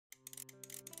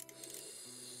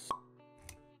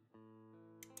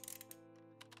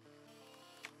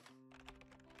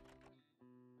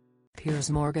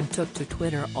Piers Morgan took to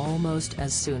Twitter almost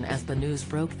as soon as the news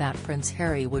broke that Prince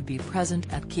Harry would be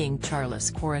present at King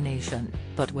Charles' coronation,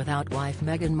 but without wife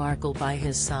Meghan Markle by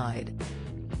his side.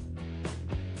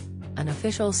 An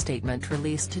official statement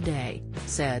released today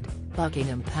said,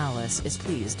 "Buckingham Palace is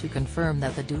pleased to confirm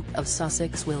that the Duke of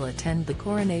Sussex will attend the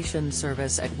coronation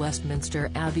service at Westminster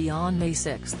Abbey on May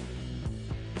 6.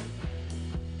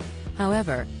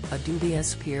 However, a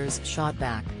dubious Piers shot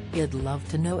back, "I'd love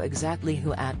to know exactly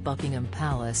who at Buckingham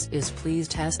Palace is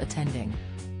pleased as attending."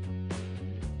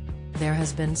 There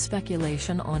has been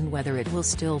speculation on whether it will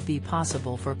still be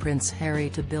possible for Prince Harry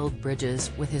to build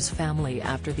bridges with his family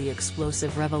after the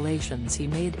explosive revelations he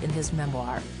made in his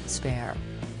memoir, Spare.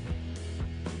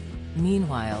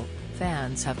 Meanwhile,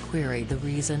 fans have queried the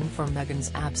reason for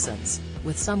Meghan's absence,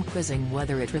 with some quizzing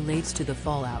whether it relates to the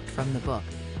fallout from the book.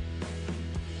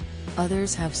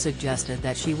 Others have suggested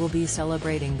that she will be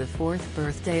celebrating the 4th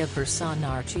birthday of her son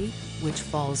Archie, which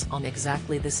falls on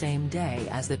exactly the same day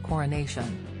as the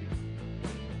coronation.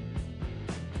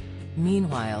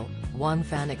 Meanwhile, one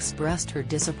fan expressed her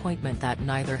disappointment that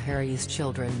neither Harry's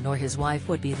children nor his wife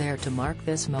would be there to mark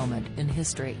this moment in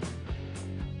history.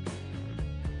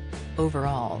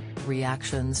 Overall,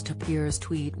 reactions to Piers'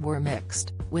 tweet were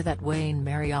mixed, with @Wayne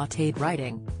Marriott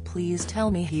writing, "Please tell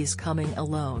me he's coming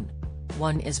alone.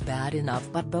 One is bad enough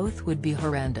but both would be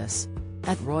horrendous."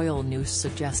 @Royal News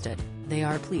suggested, "They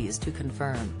are pleased to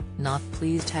confirm, not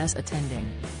pleased as attending."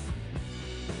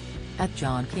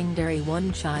 @John Kingderry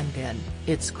 1 chimed in,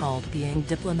 "It's called being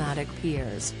diplomatic,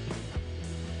 Piers.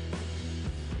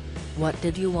 What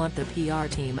did you want the PR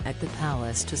team at the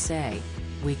palace to say?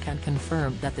 We can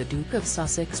confirm that the Duke of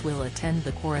Sussex will attend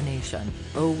the coronation.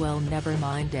 Oh well, never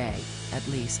mind, at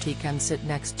least he can sit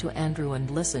next to Andrew and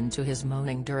listen to his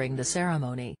moaning during the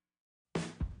ceremony."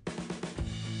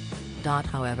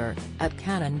 However,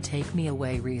 @Cannon Take Me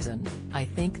Away reasoned, "I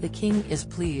think the king is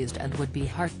pleased and would be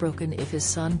heartbroken if his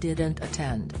son didn't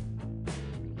attend.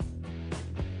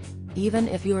 Even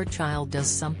if your child does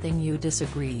something you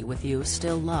disagree with, you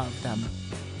still love them.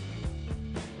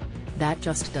 That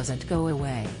just doesn't go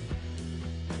away."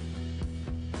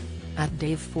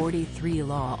 @Dave43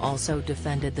 Law also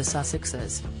defended the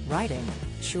Sussexes, writing,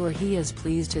 "Sure, he is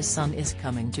pleased his son is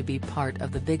coming to be part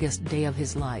of the biggest day of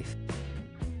his life.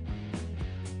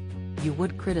 You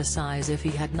would criticize if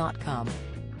he had not come.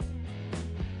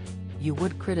 You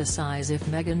would criticize if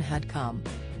Meghan had come.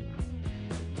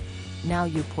 Now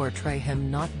you portray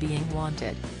him not being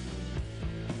wanted."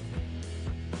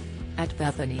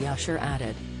 @Bethany Usher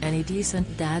added, "Any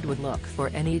decent dad would look for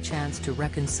any chance to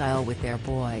reconcile with their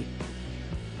boy.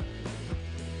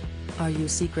 Are you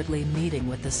secretly meeting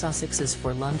with the Sussexes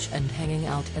for lunch and hanging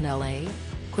out in LA?"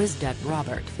 quizzed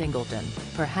 @Robert Fingleton,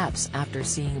 perhaps after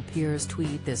seeing Piers'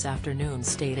 tweet this afternoon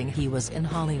stating he was in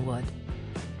Hollywood.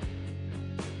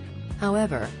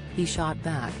 However, he shot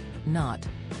back, "Not.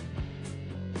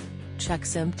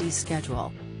 Checks empty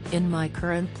schedule. In my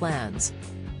current plans,